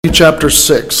Matthew chapter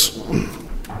 6.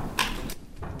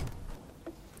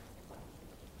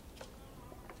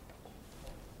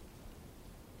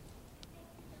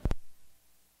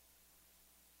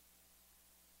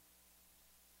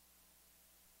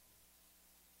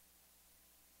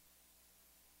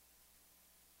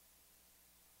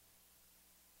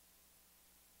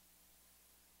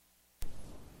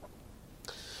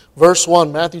 Verse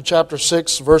 1, Matthew chapter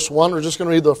 6, verse 1. We're just going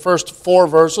to read the first 4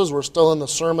 verses. We're still in the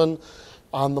Sermon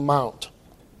on the Mount.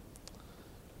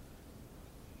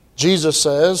 Jesus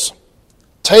says,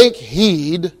 "Take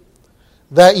heed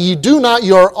that ye do not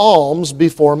your alms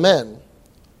before men,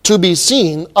 to be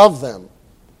seen of them.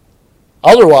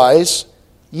 Otherwise,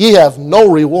 ye have no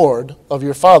reward of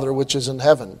your Father which is in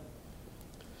heaven.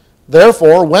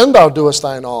 Therefore, when thou doest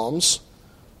thine alms,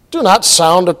 do not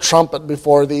sound a trumpet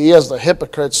before thee, as the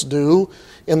hypocrites do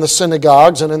in the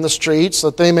synagogues and in the streets,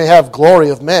 that they may have glory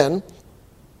of men.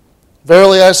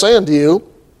 Verily I say unto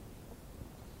you,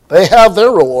 they have their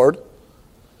reward.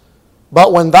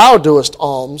 But when thou doest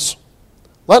alms,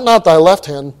 let not thy left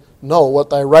hand know what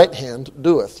thy right hand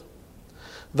doeth,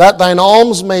 that thine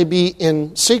alms may be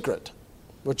in secret,"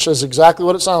 which is exactly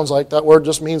what it sounds like. That word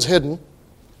just means hidden.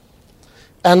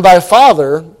 "And thy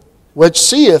Father, which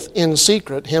seeth in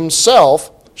secret,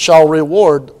 himself shall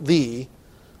reward thee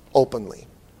openly."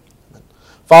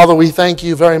 Father, we thank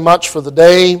you very much for the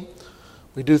day.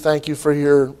 We do thank you for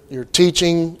your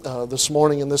teaching this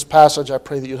morning in this passage. I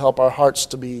pray that you'd help our hearts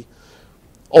to be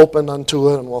open unto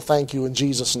it, and we'll thank you in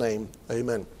Jesus' name.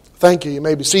 Amen. Thank you. You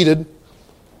may be seated.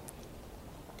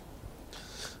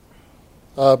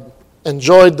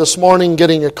 Enjoyed this morning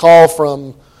getting a call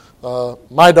from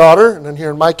my daughter, and then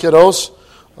hearing my kiddos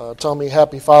tell me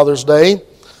Happy Father's Day.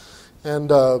 And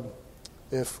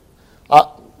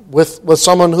with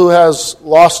someone who has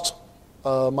lost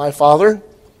my father,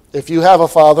 if you have a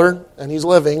father and he's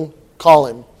living, call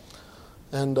him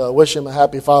and wish him a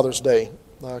Happy Father's Day.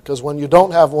 Because when you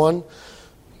don't have one,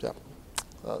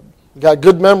 got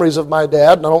good memories of my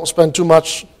dad, and I don't spend too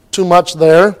much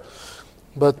there.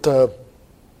 But I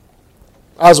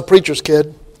was a preacher's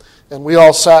kid, and we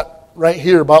all sat right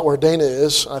here about where Dana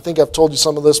is. I think I've told you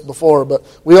some of this before, but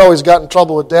we always got in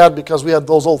trouble with Dad because we had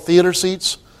those old theater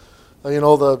seats,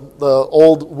 the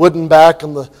old wooden back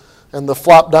and the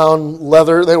flop down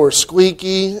leather. They were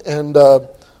squeaky, and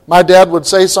my dad would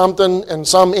say something, and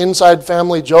some inside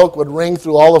family joke would ring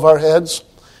through all of our heads,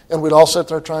 and we'd all sit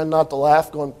there trying not to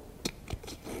laugh, going,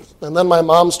 and then my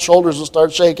mom's shoulders would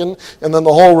start shaking, and then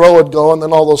the whole row would go, and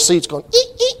then all those seats going, eek,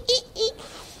 eek, eek, eek.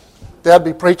 Dad'd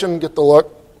be preaching and get the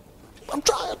look. I'm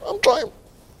trying.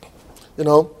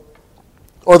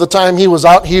 Or the time he was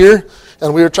out here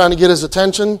and we were trying to get his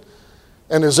attention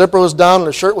and his zipper was down and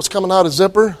his shirt was coming out of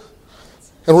zipper.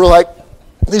 And we're like,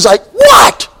 he's like,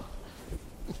 "What?"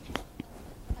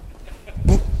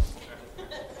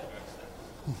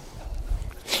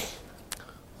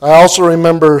 I also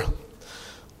remember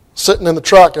sitting in the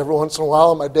truck every once in a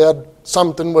while, and my dad,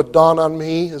 something would dawn on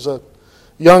me as a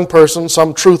young person,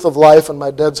 some truth of life, and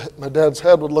my dad's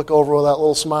head would look over with that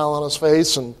little smile on his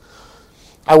face, and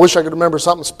I wish I could remember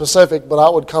something specific, but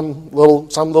out would come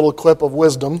some little quip of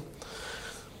wisdom,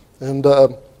 and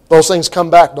those things come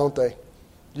back, don't they?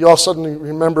 You all suddenly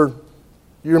remember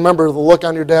the look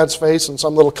on your dad's face and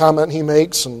some little comment he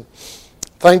makes, and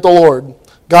thank the Lord.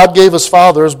 God gave us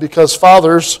fathers because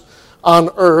fathers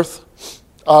on earth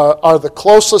are the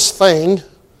closest thing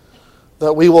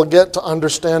that we will get to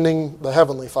understanding the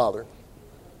Heavenly Father.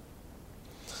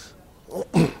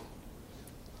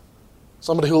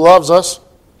 Somebody who loves us.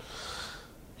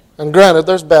 And granted,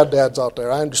 there's bad dads out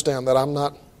there. I understand that. I'm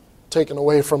not taken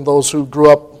away from those who grew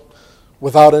up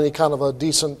without any kind of a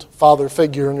decent father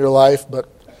figure in your life, but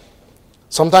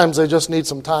sometimes they just need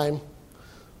some time.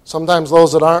 Sometimes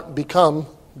those that aren't become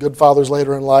good fathers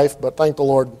later in life, but thank the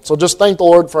Lord. So just thank the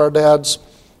Lord for our dads,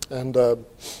 and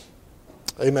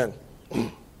amen.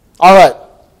 All right.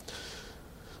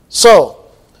 So,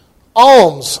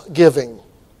 alms giving.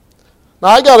 Now,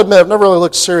 I got to admit, I've never really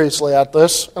looked seriously at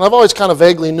this, and I've always kind of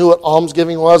vaguely knew what alms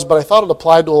giving was, but I thought it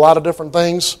applied to a lot of different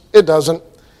things. It doesn't.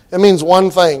 It means one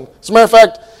thing. As a matter of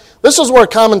fact, this is where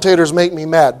commentators make me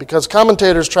mad, because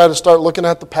commentators try to start looking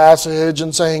at the passage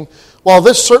and saying, well,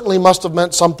 this certainly must have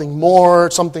meant something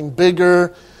more, something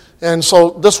bigger, and so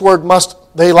this word must,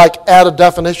 they add a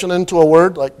definition into a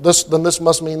word, like this, then this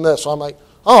must mean this. So I'm like,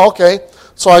 oh, okay.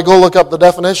 So I go look up the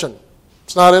definition.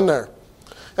 It's not in there.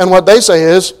 And what they say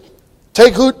is,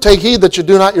 take heed that you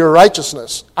do not your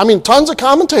righteousness. I mean, tons of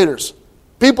commentators.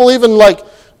 People even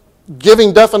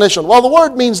giving definition. Well, the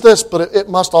word means this, but it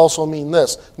must also mean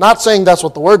this. Not saying that's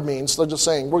what the word means. They're just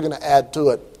saying we're going to add to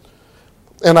it.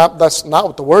 And that's not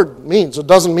what the word means. It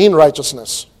doesn't mean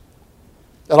righteousness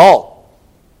at all.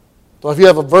 So if you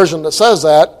have a version that says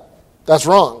that, that's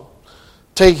wrong.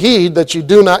 Take heed that you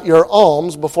do not your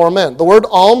alms before men. The word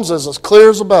alms is as clear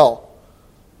as a bell.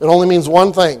 It only means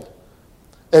one thing.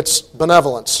 It's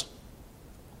benevolence.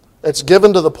 It's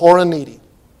given to the poor and needy.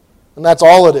 And that's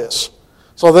all it is.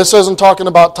 So this isn't talking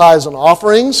about tithes and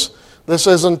offerings. This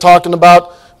isn't talking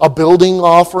about a building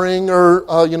offering or,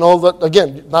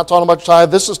 again, not talking about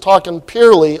tithe. This is talking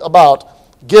purely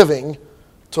about giving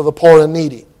to the poor and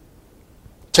needy.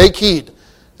 Take heed,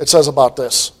 it says about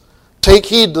this. Take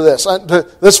heed to this.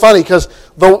 This is funny because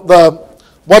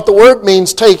what the word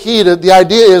means, take heed, the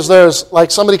idea is there's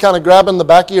like somebody kind of grabbing the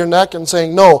back of your neck and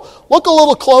saying, no, look a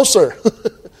little closer.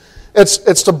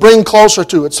 It's to bring closer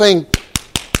to. It's saying,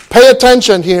 pay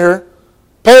attention here.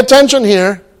 Pay attention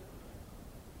here.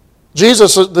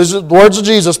 Jesus, these are the words of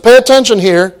Jesus. Pay attention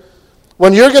here.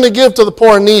 When you're going to give to the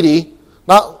poor and needy,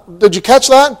 now, did you catch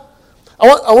that?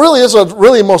 It really is a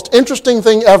really most interesting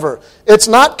thing ever. It's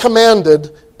not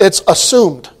commanded, it's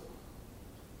assumed.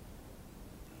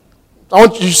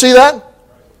 You see that?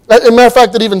 As a matter of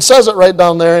fact, it even says it right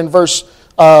down there in verse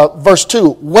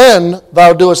 2. When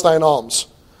thou doest thine alms.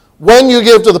 When you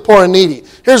give to the poor and needy.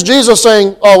 Here's Jesus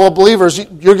saying, oh, well, believers,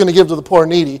 you're going to give to the poor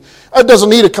and needy. It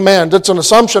doesn't need a command. It's an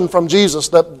assumption from Jesus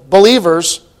that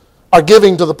believers are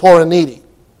giving to the poor and needy.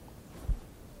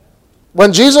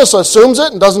 When Jesus assumes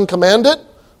it and doesn't command it,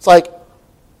 it's like,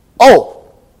 oh,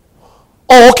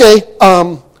 okay,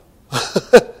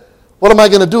 what am I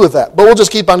going to do with that? But we'll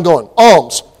just keep on going.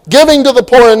 Alms, giving to the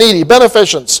poor and needy,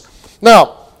 beneficence.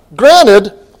 Now,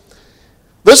 granted,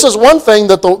 this is one thing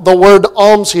that the word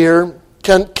alms here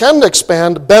can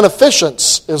expand.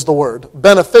 Beneficence is the word.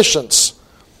 Beneficence.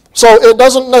 So it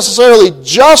doesn't necessarily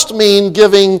just mean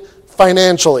giving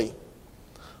financially.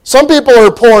 Some people are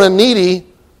poor and needy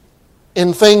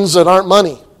in things that aren't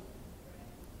money.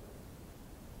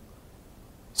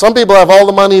 Some people have all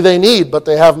the money they need, but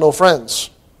they have no friends.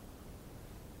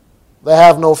 They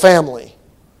have no family.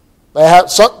 I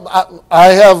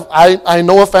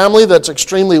know a family that's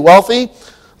extremely wealthy,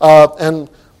 and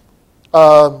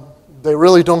they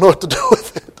really don't know what to do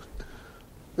with it.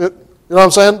 You know what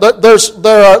I'm saying?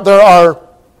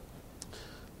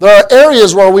 There are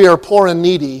areas where we are poor and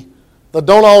needy that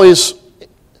don't always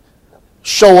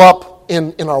show up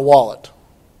in our wallet,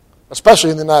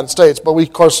 especially in the United States. But we,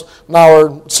 of course, now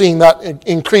are seeing that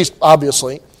increased,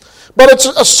 obviously. But it's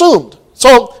assumed.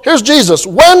 So here's Jesus.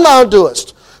 When thou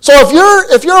doest. So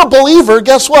if you're a believer,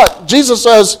 guess what? Jesus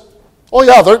says, oh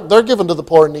yeah, they're given to the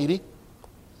poor and needy.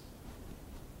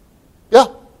 Yeah.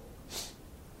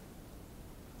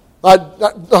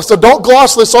 So don't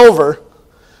gloss this over.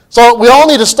 So we all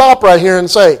need to stop right here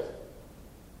and say,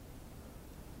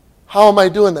 how am I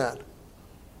doing that?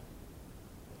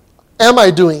 Am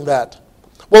I doing that?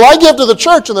 Well, I give to the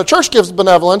church and the church gives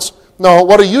benevolence. No,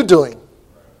 what are you doing?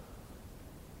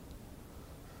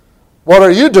 What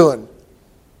are you doing?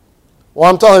 Well,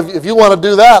 I'm telling you, if you want to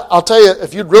do that, I'll tell you,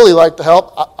 if you'd really like to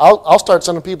help, I'll start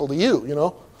sending people to you, you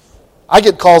know. I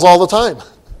get calls all the time.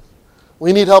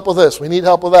 We need help with this. We need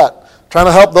help with that. Trying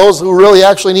to help those who really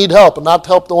actually need help and not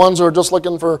help the ones who are just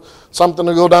looking for something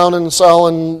to go down and sell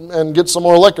and get some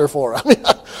more liquor for. I mean,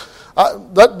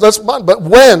 that's fun. But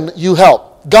when you help,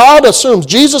 God assumes,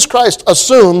 Jesus Christ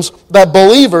assumes that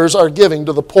believers are giving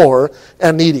to the poor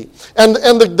and needy. And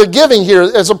the giving here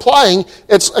is implying,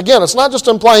 it's not just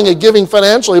implying a giving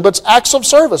financially, but it's acts of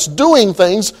service, doing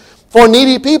things for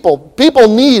needy people. People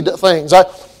need things.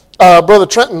 Brother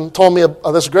Trenton told me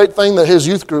this great thing that his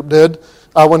youth group did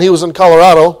when he was in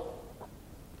Colorado.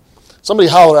 Somebody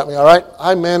hollered at me, all right?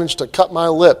 I managed to cut my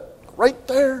lip right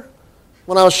there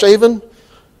when I was shaving.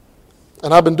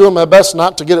 And I've been doing my best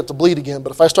not to get it to bleed again.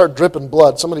 But if I start dripping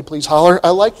blood, somebody please holler. I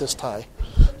like this tie.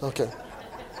 Okay.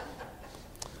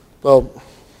 So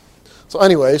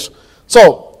anyways.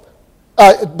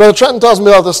 Brother Trenton tells me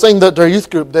about this thing that their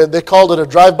youth group did. They called it a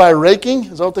drive-by raking.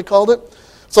 Is that what they called it?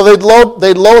 So they'd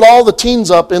load all the teens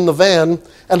up in the van,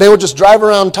 and they would just drive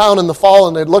around town in the fall,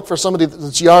 and they'd look for somebody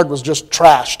that's yard was just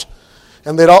trashed.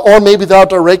 And or maybe they're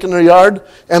out there raking their yard,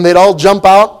 and they'd all jump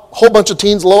out. A whole bunch of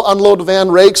teens unload the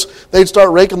van, rakes. They'd start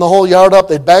raking the whole yard up.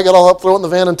 They'd bag it all up, throw it in the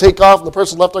van, and take off. And the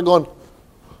person left there going,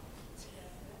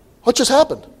 what just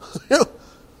happened?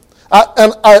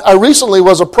 I recently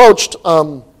was approached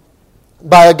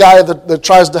by a guy that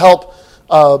tries to help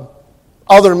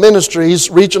other ministries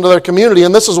reach into their community.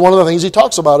 And this is one of the things he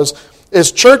talks about is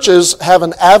is churches have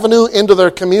an avenue into their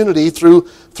community through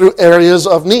areas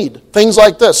of need. Things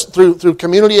like this, through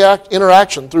community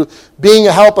interaction, through being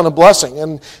a help and a blessing.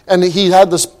 And he had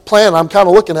this plan I'm kind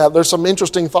of looking at. There's some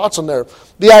interesting thoughts in there.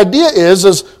 The idea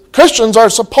is Christians are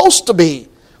supposed to be.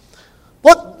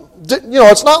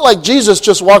 It's not like Jesus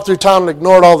just walked through town and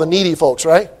ignored all the needy folks,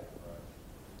 right?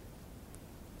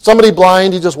 Somebody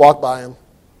blind, he just walked by him.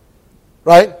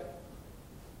 Right?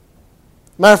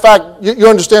 Matter of fact, you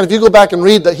understand, if you go back and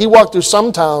read that he walked through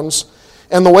some towns,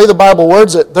 and the way the Bible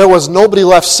words it, there was nobody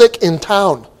left sick in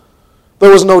town.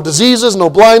 There was no diseases, no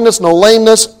blindness, no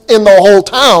lameness in the whole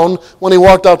town when he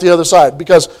walked out the other side.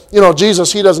 Because,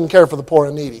 Jesus, he doesn't care for the poor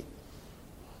and needy.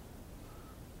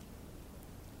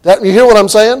 You hear what I'm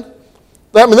saying?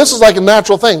 This is like a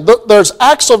natural thing. There's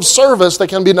acts of service that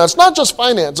can be done. It's not just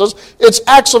finances. It's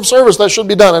acts of service that should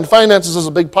be done, and finances is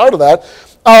a big part of that.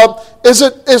 Is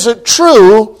it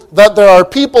true that there are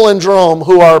people in Jerome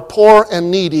who are poor and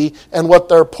needy, and what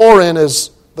they're poor in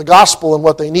is the gospel, and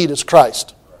what they need is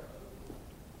Christ?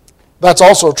 That's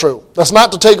also true. That's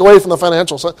not to take away from the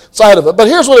financial side of it. But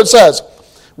here's what it says.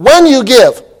 When you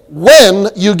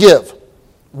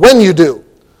do,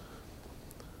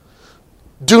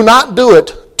 do not do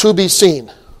it to be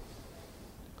seen.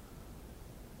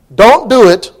 Don't do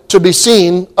it to be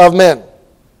seen of men.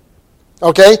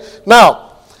 Okay?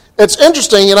 Now, it's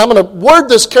interesting, and I'm going to word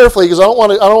this carefully because I don't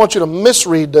want you to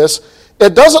misread this.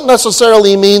 It doesn't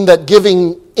necessarily mean that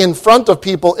giving in front of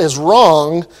people is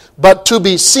wrong, but to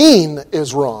be seen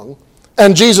is wrong.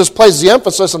 And Jesus places the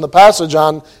emphasis in the passage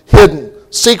on hidden.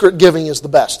 Secret giving is the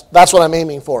best. That's what I'm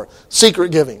aiming for.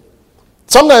 Secret giving.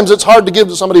 Sometimes it's hard to give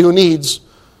to somebody who needs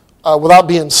without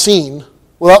being seen,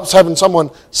 without having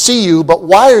someone see you, but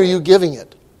why are you giving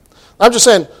it? I'm just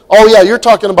saying, oh yeah, you're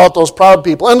talking about those proud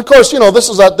people. And of course, this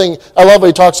is that thing, I love what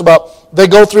he talks about, they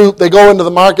go into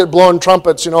the market blowing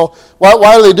trumpets,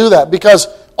 Why do they do that? Because,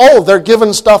 they're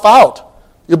giving stuff out.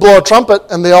 You blow a trumpet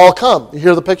and they all come. You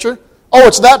hear the picture? Oh,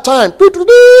 it's that time.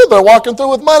 They're walking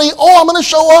through with money. Oh, I'm going to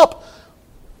show up.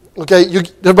 Okay,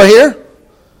 everybody here?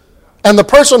 And the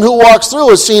person who walks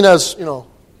through is seen as,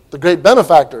 the great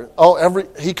benefactor.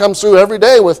 He comes through every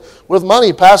day with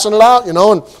money, passing it out,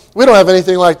 and we don't have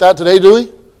anything like that today, do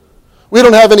we? We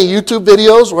don't have any YouTube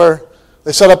videos where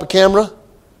they set up a camera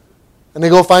and they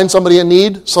go find somebody in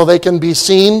need so they can be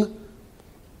seen.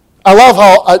 I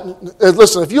love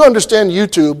listen, if you understand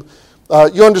YouTube,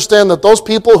 you understand that those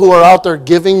people who are out there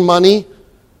giving money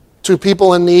to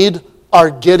people in need are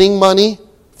getting money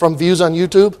from views on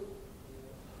YouTube.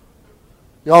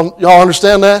 Y'all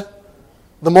understand that?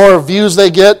 The more views they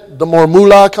get, the more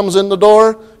moolah comes in the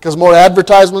door, because more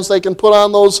advertisements they can put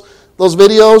on those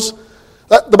videos.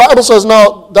 The Bible says,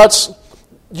 no,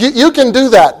 you can do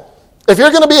that. If you're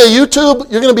going to be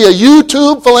a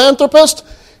YouTube philanthropist,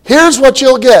 here's what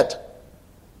you'll get.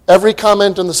 Every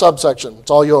comment in the subsection,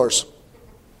 it's all yours.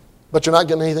 But you're not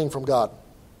getting anything from God.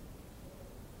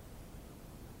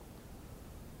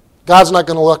 God's not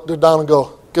going to look down and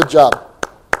go, good job.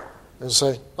 And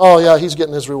say, oh yeah, he's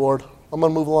getting his reward. I'm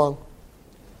going to move along.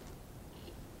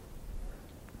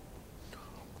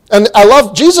 And I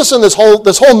love Jesus in this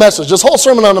whole message, this whole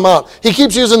Sermon on the Mount. He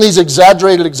keeps using these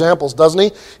exaggerated examples, doesn't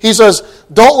he? He says,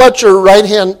 don't let your right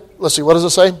hand, let's see, what does it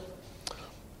say?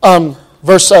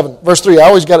 Verse 3, I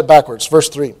always get it backwards. Verse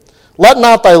 3. Let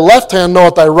not thy left hand know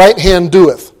what thy right hand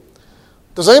doeth.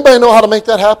 Does anybody know how to make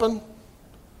that happen?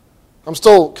 I'm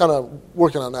still kind of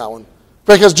working on that one.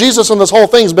 Because Jesus in this whole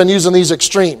thing has been using these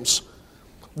extremes.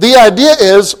 The idea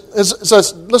is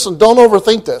says, listen, don't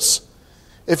overthink this.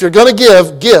 If you're going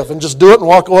to give, and just do it and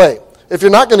walk away. If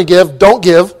you're not going to give, don't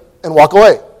give and walk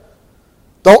away.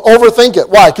 Don't overthink it.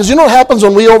 Why? Because you know what happens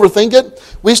when we overthink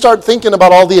it? We start thinking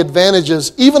about all the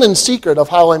advantages, even in secret, of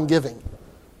how I'm giving.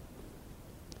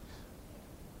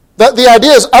 The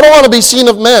idea is, I don't want to be seen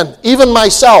of men, even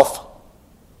myself.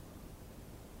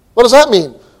 What does that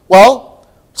mean? Well,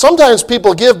 sometimes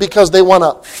people give because they want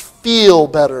to feel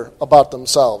better about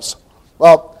themselves.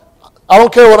 Well, I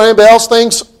don't care what anybody else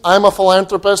thinks. I'm a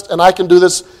philanthropist, and I can do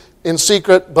this in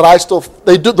secret, but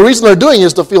the reason they're doing it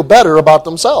is to feel better about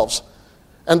themselves.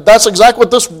 And that's exactly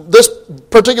what this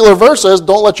particular verse is.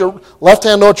 Don't let your left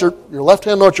hand know what your left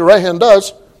hand know what your right hand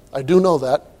does. I do know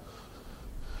that.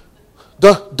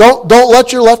 Don't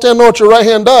let your left hand know what your right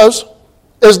hand does.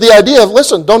 Is the idea of,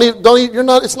 listen,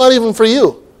 it's not even for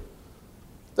you.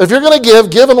 If you're going to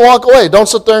give and walk away. Don't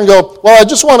sit there and go, well,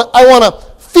 I want to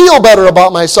feel better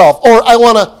about myself, or I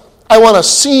want to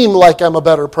seem like I'm a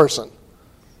better person.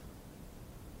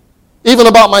 Even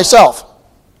about myself.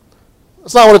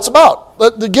 That's not what it's about.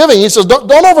 The giving, he says, don't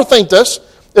overthink this.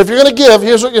 If you're going to give,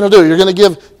 here's what you're going to do. You're going to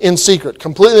give in secret,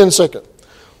 completely in secret.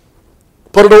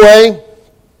 Put it away.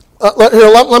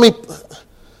 Let me...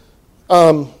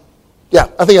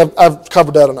 I think I've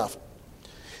covered that enough.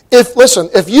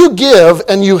 If you give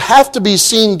and you have to be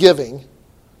seen giving,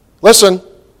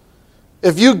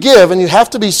 if you give and you have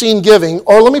to be seen giving,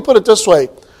 or let me put it this way,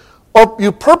 or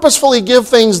you purposefully give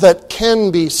things that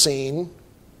can be seen,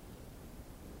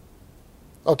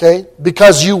 okay,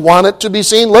 because you want it to be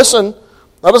seen, that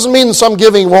doesn't mean some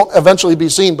giving won't eventually be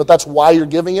seen, but that's why you're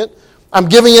giving it. I'm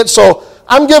giving it so,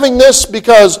 I'm giving this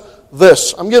because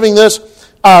this. I'm giving this.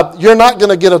 You're not going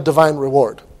to get a divine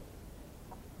reward.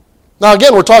 Now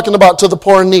again, we're talking about to the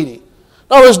poor and needy.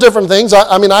 Now there's different things.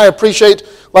 I appreciate,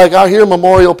 like out here,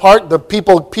 Memorial Park, the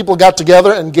people got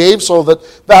together and gave so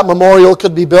that memorial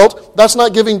could be built. That's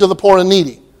not giving to the poor and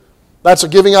needy. That's a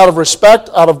giving out of respect,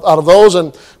 out of those,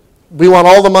 and we want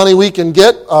all the money we can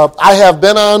get. I have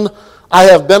been on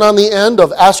the end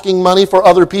of asking money for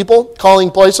other people, calling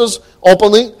places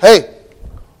openly. Hey,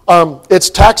 it's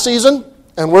tax season,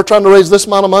 and we're trying to raise this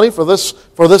amount of money for this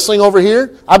thing over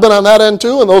here. I've been on that end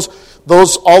too, and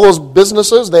all those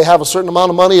businesses, they have a certain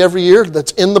amount of money every year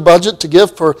that's in the budget to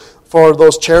give for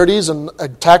those charities and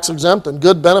tax exempt and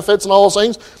good benefits and all those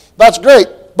things. That's great,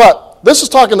 but this is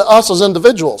talking to us as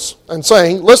individuals and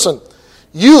saying, listen,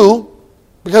 you,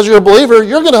 because you're a believer,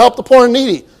 you're going to help the poor and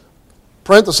needy.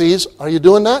 Parentheses, are you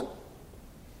doing that?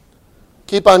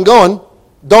 Keep on going.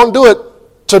 Don't do it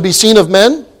to be seen of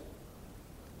men,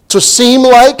 to seem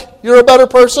like you're a better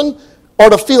person, or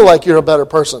to feel like you're a better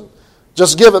person.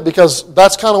 Just give it because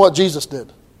that's kind of what Jesus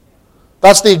did.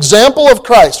 That's the example of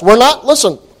Christ. We're not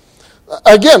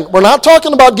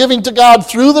talking about giving to God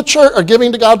through the church, or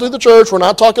giving to God through the church. We're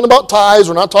not talking about tithes.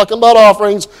 We're not talking about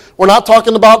offerings. We're not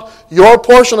talking about your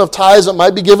portion of tithes that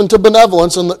might be given to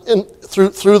benevolence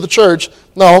through the church.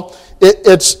 No,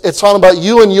 it's talking about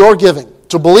you and your giving.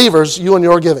 To believers, you and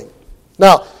your giving.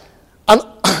 Now,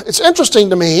 it's interesting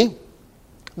to me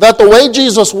that the way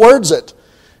Jesus words it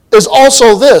is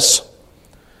also this.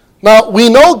 Now, we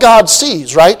know God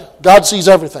sees, right? God sees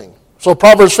everything. So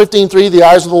Proverbs 15:3, the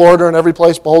eyes of the Lord are in every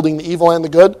place, beholding the evil and the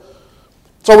good.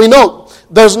 So we know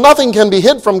there's nothing can be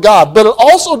hid from God. But it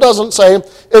also doesn't say,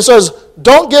 it says,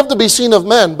 don't give to be seen of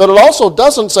men. But it also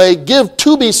doesn't say, give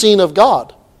to be seen of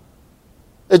God.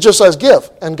 It just says, give,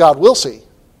 and God will see.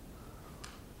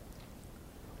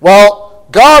 Well,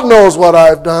 God knows what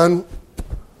I've done.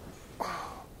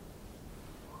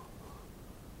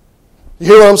 You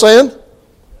hear what I'm saying?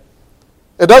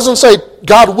 It doesn't say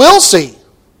God will see.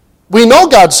 We know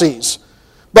God sees.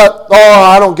 But,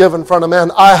 I don't give in front of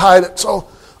men. I hide it, so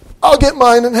I'll get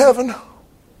mine in heaven.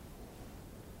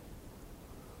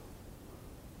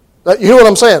 You hear what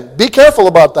I'm saying? Be careful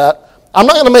about that. I'm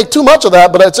not going to make too much of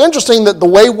that, but it's interesting that the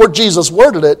way Jesus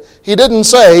worded it, he didn't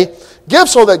say, give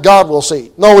so that God will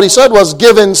see. No, what he said was,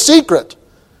 give in secret,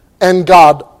 and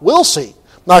God will see.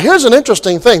 Now, here's an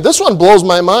interesting thing. This one blows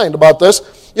my mind about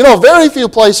this. Very few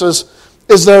places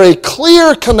is there a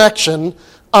clear connection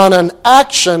on an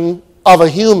action of a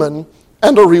human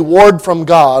and a reward from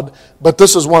God, but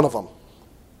this is one of them.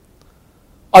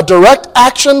 A direct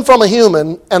action from a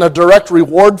human and a direct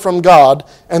reward from God,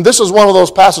 and this is one of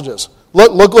those passages.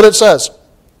 Look what it says.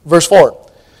 Verse 4.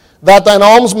 That thine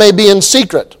alms may be in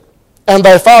secret, and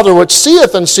thy Father which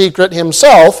seeth in secret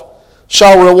himself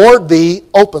shall reward thee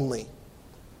openly.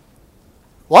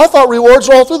 Well, I thought rewards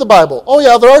are all through the Bible. Oh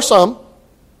yeah, there are some.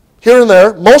 Here and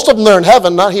there. Most of them are in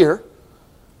heaven, not here.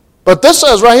 But this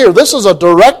says right here, this is a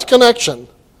direct connection.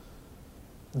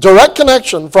 Direct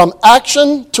connection from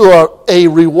action to a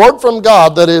reward from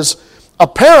God that is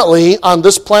apparently on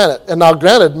this planet. And now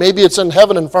granted, maybe it's in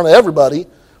heaven in front of everybody,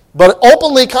 but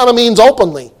openly kind of means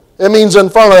openly. It means in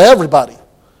front of everybody.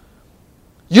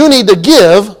 You need to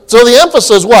give. So the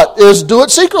emphasis, what? Is do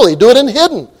it secretly. Do it in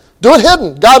hidden. Do it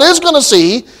hidden. God is going to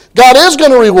see. God is going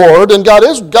to reward, and God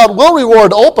will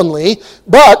reward openly.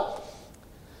 But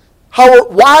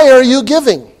why are you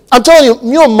giving? I'm telling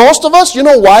you, most of us,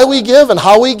 why we give and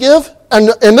how we give, and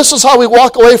this is how we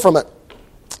walk away from it.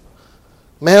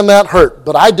 Man, that hurt,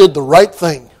 but I did the right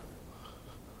thing.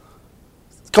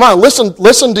 Come on,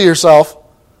 listen to yourself.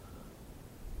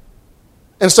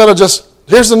 Instead of just,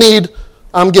 here's the need,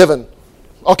 I'm giving.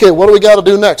 Okay, what do we got to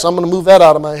do next? I'm going to move that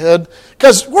out of my head.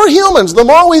 Because we're humans. The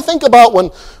more we think about when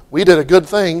we did a good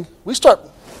thing, we start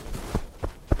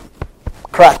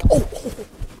crack. Oh.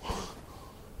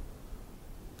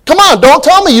 Come on, don't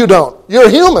tell me you don't. You're a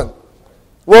human.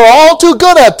 We're all too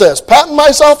good at this. Patting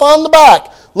myself on the back.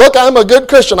 Look, I'm a good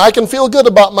Christian. I can feel good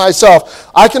about myself.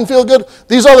 I can feel good.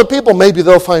 These other people, maybe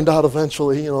they'll find out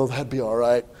eventually. That'd be all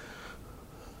right.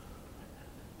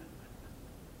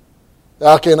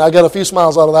 Okay, and I got a few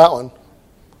smiles out of that one.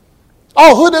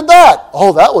 Oh, who did that?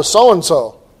 Oh, that was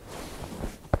so-and-so.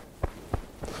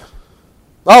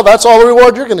 Oh, that's all the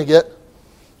reward you're going to get.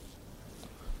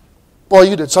 Boy,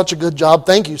 you did such a good job.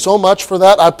 Thank you so much for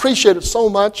that. I appreciate it so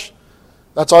much.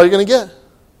 That's all you're going to get.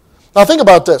 Now think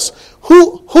about this.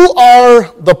 Who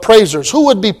are the praisers? Who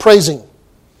would be praising?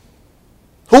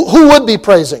 Who would be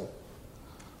praising?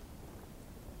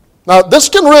 Now this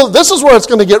is where it's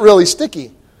going to get really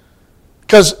sticky.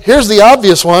 Because here's the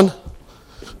obvious one.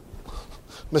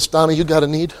 Miss Donna, you got a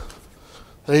need?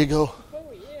 There you go. Oh,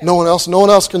 yeah. No one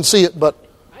else can see it, but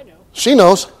I know. She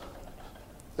knows.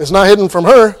 It's not hidden from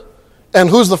her. And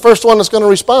who's the first one that's going to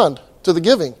respond to the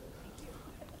giving?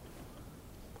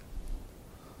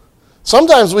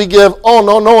 Sometimes we give, oh,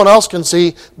 no one else can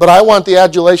see, but I want the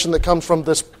adulation that comes from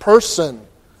this person.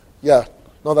 Yeah,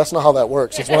 no, that's not how that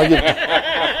works. It's when I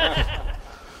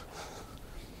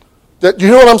give. Do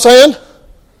you hear what I'm saying?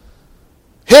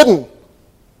 Hidden.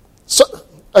 So,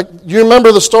 you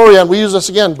remember the story, and we use this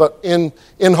again, but in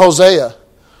Hosea,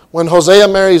 when Hosea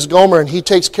marries Gomer and he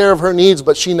takes care of her needs,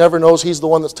 but she never knows he's the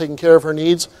one that's taking care of her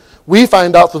needs, we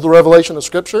find out through the revelation of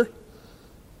Scripture.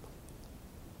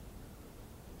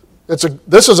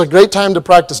 This is a great time to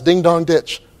practice ding-dong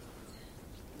ditch.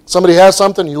 Somebody has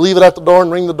something, you leave it at the door and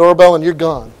ring the doorbell and you're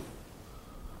gone.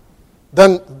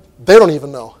 Then they don't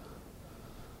even know.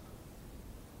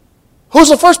 Who's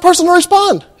the first person to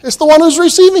respond? It's the one who's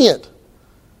receiving it.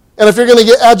 And if you're going to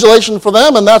get adulation for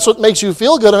them and that's what makes you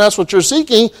feel good and that's what you're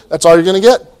seeking, that's all you're going to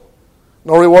get.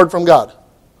 No reward from God. I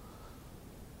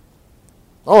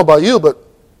don't know about you, but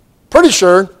pretty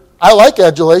sure I like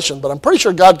adulation, but I'm pretty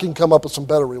sure God can come up with some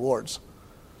better rewards.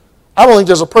 I don't think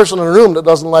there's a person in a room that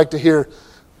doesn't like to hear,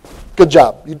 good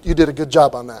job, you did a good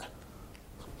job on that.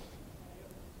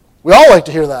 We all like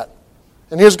to hear that.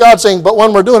 And here's God saying, but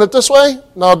when we're doing it this way,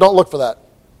 no, don't look for that.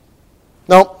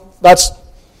 No, that's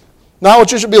not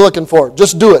what you should be looking for.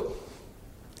 Just do it.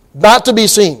 Not to be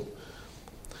seen.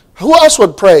 Who else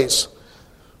would praise?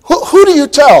 Who do you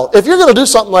tell? If you're going to do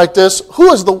something like this,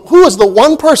 who is the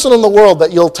one person in the world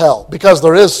that you'll tell? Because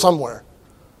there is somewhere.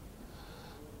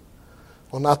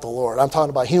 Well, not the Lord. I'm talking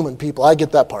about human people. I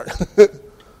get that part.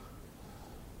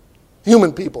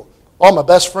 Human people. Oh, my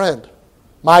best friend.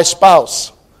 My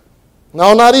spouse.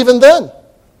 No, not even then.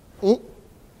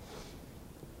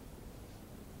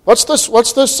 What's this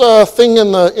thing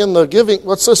in the giving?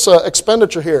 What's this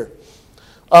expenditure here?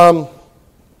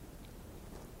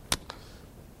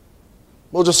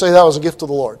 We'll just say that was a gift to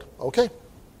the Lord. Okay.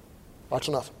 Watch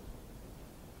enough.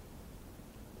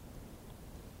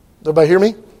 Everybody hear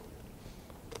me?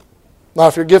 Now,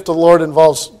 if your gift to the Lord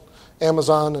involves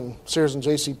Amazon and Sears and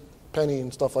J.C. Penney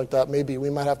and stuff like that, maybe we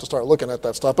might have to start looking at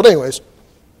that stuff. But anyways,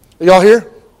 are y'all here?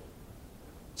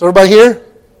 Is everybody here?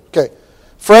 Okay.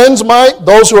 Friends might,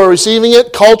 those who are receiving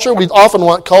it, culture, we often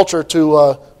want culture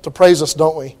to praise us,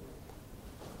 don't we?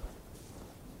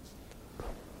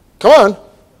 Come on.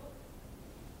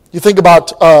 You think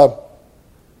about, well,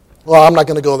 I'm not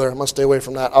going to go there. I'm going to stay away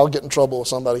from that. I'll get in trouble with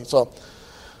somebody. So,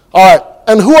 all right.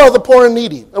 And who are the poor and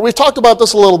needy? Now, we've talked about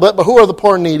this a little bit, but who are the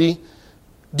poor and needy?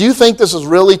 Do you think this is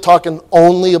really talking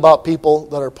only about people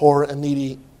that are poor and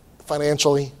needy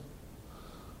financially?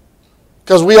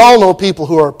 Because we all know people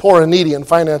who are poor and needy and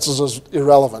finances is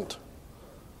irrelevant.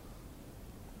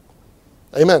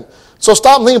 Amen. So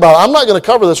stop and think about it. I'm not going to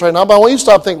cover this right now, but I want you to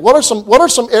stop and think, what are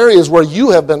some areas where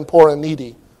you have been poor and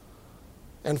needy?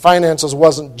 And finances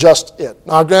wasn't just it.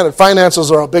 Now, granted,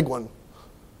 finances are a big one.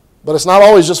 But it's not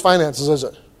always just finances, is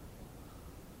it?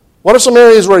 What are some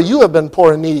areas where you have been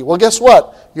poor and needy? Well, guess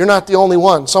what? You're not the only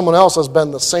one. Someone else has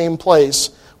been the same place.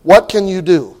 What can you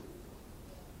do?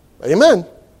 Amen.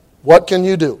 What can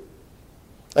you do?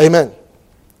 Amen.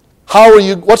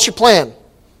 What's your plan?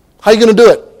 How are you going to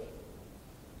do it?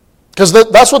 Because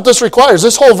that's what this requires.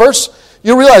 This whole verse,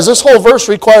 you realize this whole verse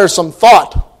requires some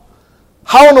thought.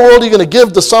 How in the world are you going to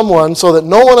give to someone so that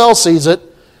no one else sees it,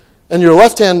 and your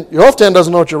left hand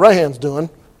doesn't know what your right hand's doing?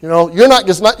 You know, you're not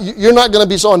going to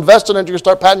be so invested in it, you're going to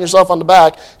start patting yourself on the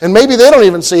back, and maybe they don't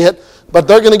even see it, but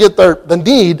they're going to get the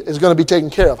need is going to be taken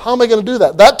care of. How am I going to do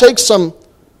that? That takes some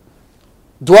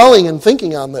dwelling and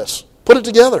thinking on this. Put it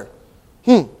together.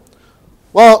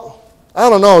 Well, I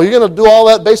don't know. You're going to do all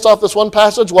that based off this one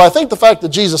passage? Well, I think the fact that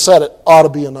Jesus said it ought to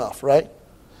be enough, right?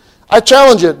 I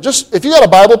challenge you, just if you got a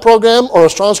Bible program or a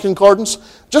Strong's Concordance,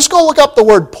 just go look up the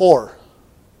word poor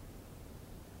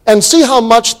and see how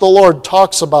much the Lord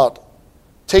talks about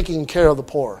taking care of the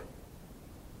poor.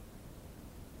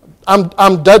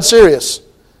 I'm dead serious.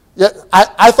 Yet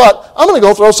I thought, I'm going to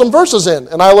go throw some verses in.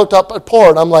 And I looked up at poor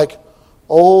and I'm like,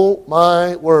 Oh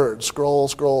my word. Scroll,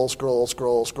 scroll, scroll,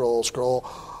 scroll, scroll, scroll.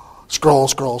 Scroll,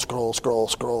 scroll, scroll, scroll,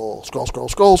 scroll, scroll, scroll,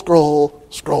 scroll, scroll,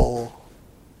 scroll.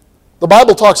 The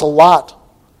Bible talks a lot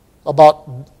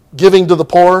about giving to the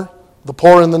poor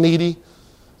and the needy.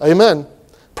 Amen.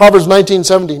 Proverbs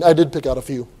 19:17. I did pick out a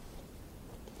few.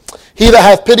 He that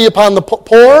hath pity upon the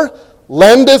poor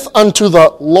lendeth unto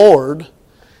the Lord,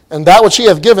 and that which he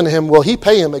hath given him will he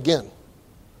pay him again.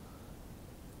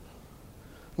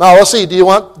 Now let's see. Do you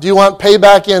want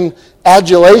payback in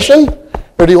adulation,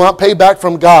 or do you want payback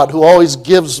from God, who always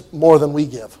gives more than we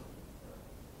give?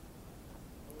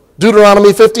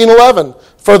 Deuteronomy 15:11.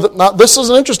 Now this is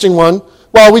an interesting one.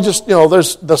 Well,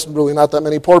 there's really not that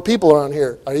many poor people around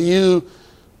here. Are you?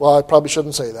 Well, I probably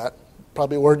shouldn't say that.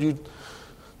 Probably a word you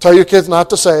tell your kids not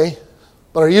to say.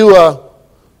 But are you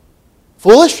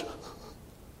foolish?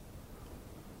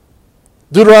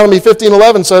 Deuteronomy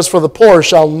 15:11 says, "For the poor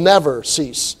shall never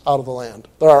cease out of the land."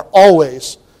 There are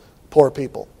always poor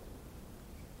people.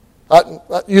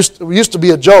 That used to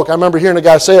be a joke. I remember hearing a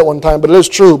guy say it one time, but it is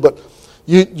true. But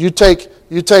you take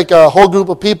a whole group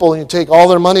of people and you take all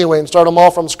their money away and start them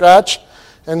all from scratch,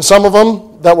 and some of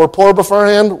them that were poor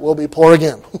beforehand will be poor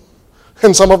again.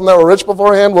 And some of them that were rich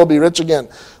beforehand will be rich again.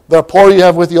 The poor you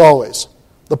have with you always.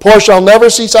 The poor shall never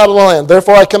cease out of the land.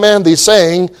 Therefore I command thee,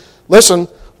 saying, listen,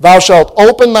 thou shalt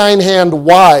open thine hand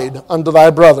wide unto thy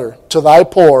brother, to thy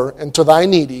poor, and to thy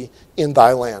needy in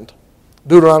thy land.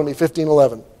 Deuteronomy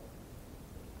 15:11.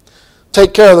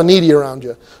 Take care of the needy around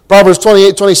you. Proverbs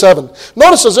 28:27.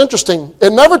 Notice it's interesting.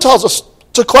 It never tells us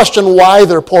to question why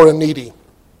they're poor and needy.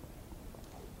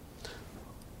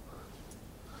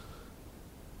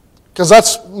 Because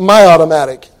that's my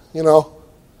automatic,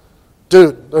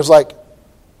 Dude, there's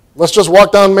let's just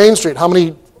walk down Main Street. How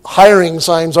many hiring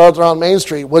signs are there on Main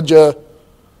Street? Would you?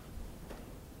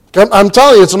 I'm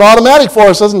telling you, it's an automatic for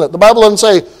us, isn't it? The Bible doesn't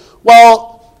say,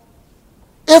 well,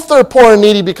 if they're poor and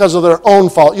needy because of their own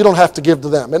fault, you don't have to give to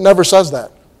them. It never says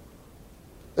that.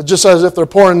 It just says if they're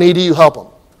poor and needy, you help them.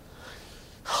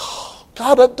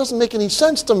 God, that doesn't make any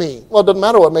sense to me. Well, it doesn't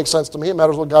matter what makes sense to me. It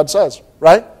matters what God says,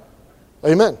 right?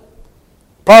 Amen.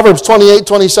 Proverbs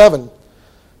 28:27.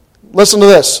 Listen to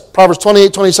this. Proverbs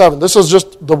 28:27. This is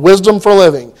just the wisdom for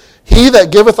living. He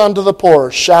that giveth unto the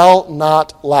poor shall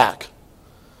not lack,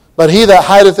 but he that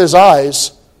hideth his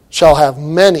eyes shall have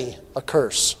many a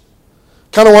curse.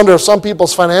 Kind of wonder if some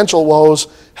people's financial woes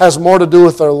has more to do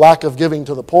with their lack of giving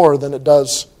to the poor than it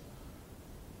does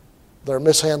their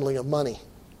mishandling of money.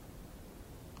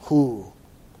 Who?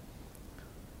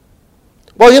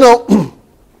 Well,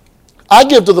 I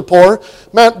give to the poor.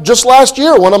 Man, just last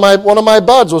year, one of my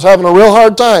buds was having a real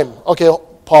hard time. Okay,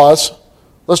 pause.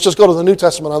 Let's just go to the New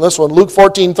Testament on this one. Luke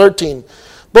 14:13.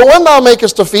 But when thou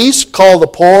makest a feast, call the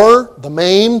poor, the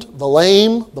maimed, the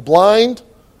lame, the blind,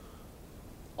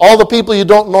 all the people you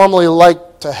don't normally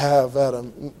like to have at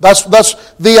them. That's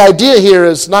the idea here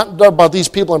is not about these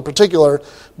people in particular,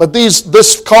 but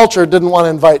this culture didn't want to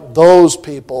invite those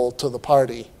people to the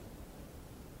party.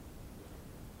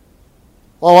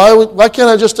 Well, why can't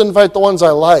I just invite the ones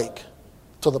I like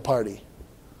to the party?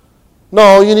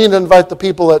 No, you need to invite the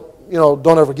people that,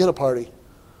 don't ever get a party.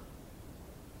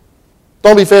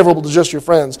 Don't be favorable to just your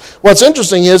friends. What's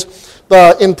interesting is,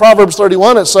 in Proverbs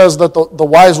 31, it says that the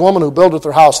wise woman who buildeth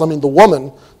her house, the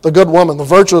woman, the good woman, the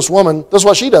virtuous woman, this is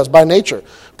what she does by nature.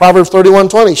 Proverbs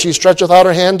 31:20, she stretcheth out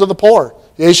her hand to the poor.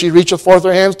 Yea, she reacheth forth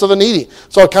her hands to the needy.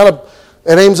 So it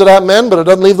aims it at men, but it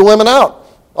doesn't leave the women out.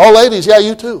 Oh, ladies, yeah,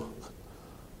 you too.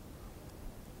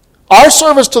 Our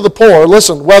service to the poor,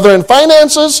 listen, whether in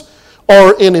finances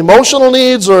or in emotional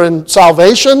needs or in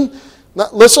salvation,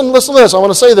 listen to this. I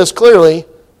want to say this clearly,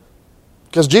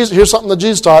 because here's something that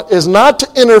Jesus taught, is not to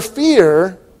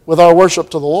interfere with our worship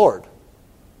to the Lord.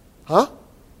 Huh?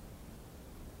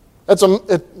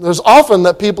 There's often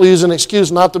that people use an excuse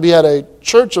not to be at a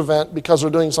church event because they're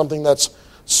doing something that's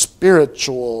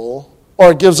spiritual,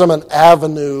 or it gives them an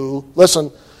avenue.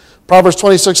 Listen, Proverbs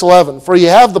 26:11, for ye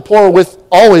have the poor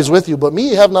always with you, but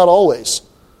me ye have not always.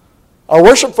 Our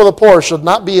worship for the poor should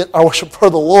not be, our worship for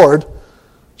the Lord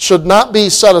should not be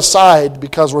set aside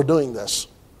because we're doing this.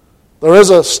 There is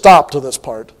a stop to this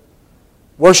part.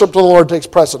 Worship to the Lord takes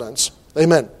precedence.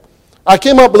 Amen. I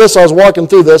came up with this, I was walking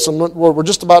through this, and we're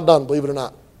just about done, believe it or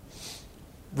not.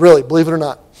 Really, believe it or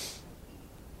not.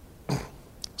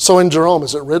 So in Jerome,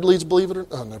 is it Ridley's believe it or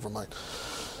not? Oh, never mind.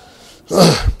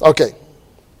 Okay.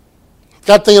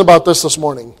 Got thinking about this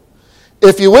morning.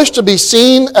 If you wish to be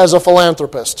seen as a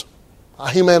philanthropist,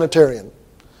 a humanitarian,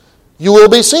 you will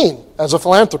be seen as a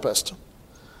philanthropist,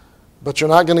 but you're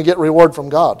not going to get reward from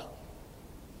God.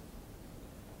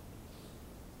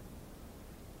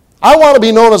 I want to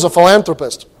be known as a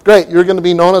philanthropist. Great, you're going to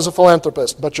be known as a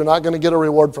philanthropist, but you're not going to get a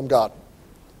reward from God.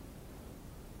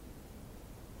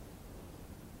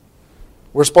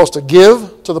 We're supposed to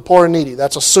give to the poor and needy.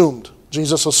 That's assumed.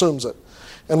 Jesus assumes it.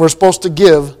 And we're supposed to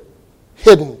give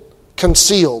hidden,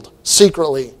 concealed,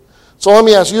 secretly. So let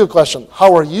me ask you a question.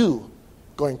 How are you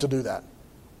going to do that?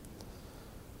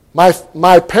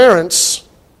 My parents,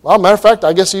 well, matter of fact,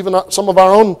 I guess even some of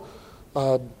our own,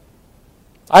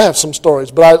 I have some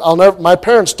stories, but my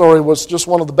parents' story was just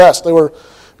one of the best. They were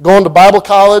going to Bible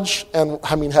college and,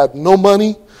 had no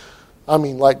money.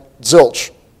 Like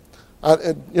zilch.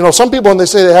 Some people, when they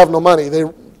say they have no money,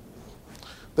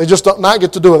 they just don't not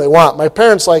get to do what they want. My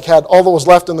parents had all that was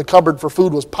left in the cupboard for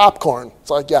food was popcorn.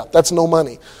 It's like, yeah, that's no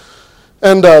money.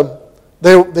 And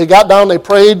they got down, they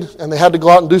prayed, and they had to go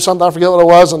out and do something. I forget what it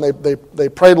was, and they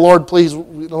prayed, Lord, please,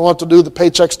 we don't know what to do. The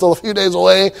paycheck's still a few days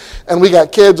away, and we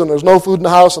got kids, and there's no food in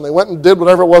the house. And they went and did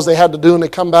whatever it was they had to do, and they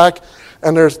come back,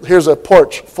 and here's a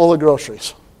porch full of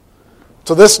groceries.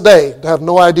 To this day, they have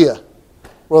no idea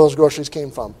where those groceries came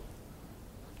from.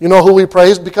 You know who we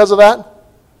praised because of that?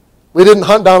 We didn't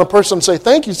hunt down a person and say,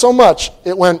 thank you so much.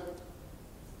 It went,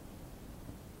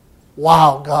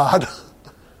 wow, God,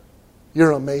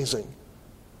 you're amazing.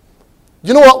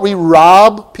 You know what we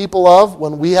rob people of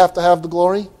when we have to have the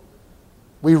glory?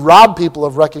 We rob people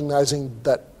of recognizing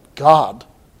that God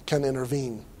can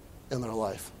intervene in their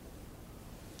life.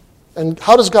 And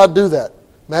how does God do that?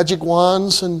 Magic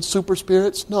wands and super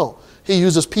spirits? No, He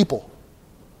uses people.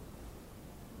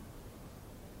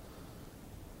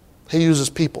 He uses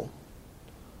people.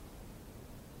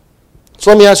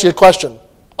 So let me ask you a question.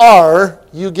 Are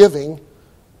you giving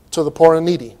to the poor and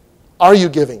needy? Are you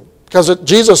giving? Because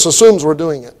Jesus assumes we're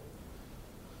doing it.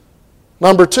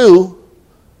 Number 2,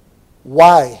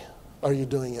 why are you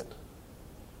doing it?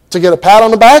 To get a pat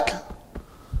on the back?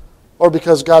 Or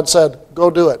because God said,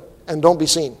 go do it and don't be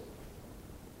seen?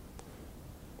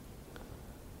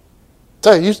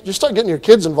 Tell you start getting your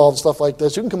kids involved in stuff like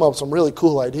this, you can come up with some really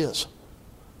cool ideas.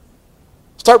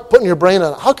 Start putting your brain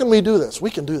on it. How can we do this?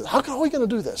 We can do this. How are we going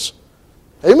to do this?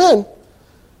 Amen.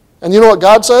 And you know what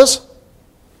God says?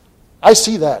 I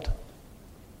see that.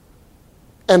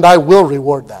 And I will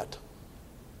reward that.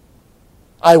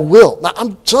 I will. Now,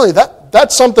 I'm telling you,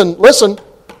 that's something, listen,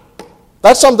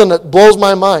 that's something that blows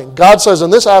my mind. God says in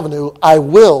this avenue, I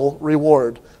will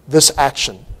reward this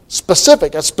action. A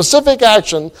specific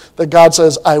action that God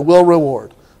says, I will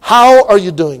reward. How are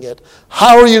you doing it?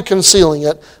 How are you concealing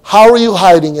it? How are you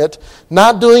hiding it?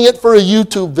 Not doing it for a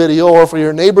YouTube video or for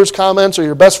your neighbor's comments or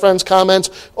your best friend's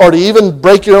comments or to even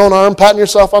break your own arm, patting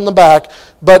yourself on the back,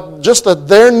 but just that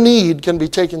their need can be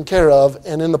taken care of,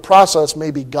 and in the process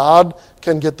maybe God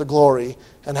can get the glory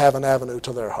and have an avenue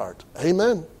to their heart.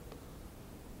 Amen.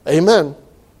 Amen.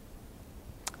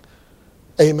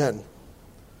 Amen.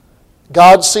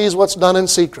 God sees what's done in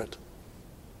secret.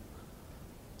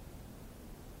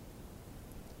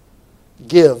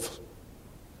 Give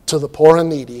to the poor and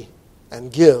needy,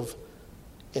 and give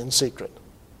in secret.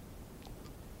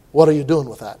 What are you doing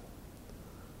with that?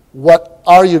 I'm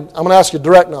going to ask you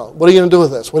direct now. What are you going to do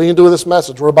with this? What are you going to do with this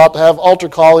message? We're about to have altar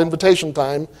call invitation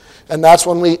time, and that's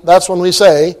when we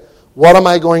say, what am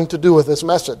I going to do with this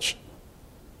message?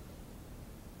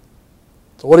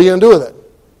 So what are you going to do with it?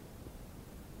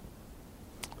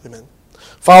 Amen.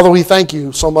 Father, we thank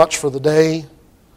you so much for the day.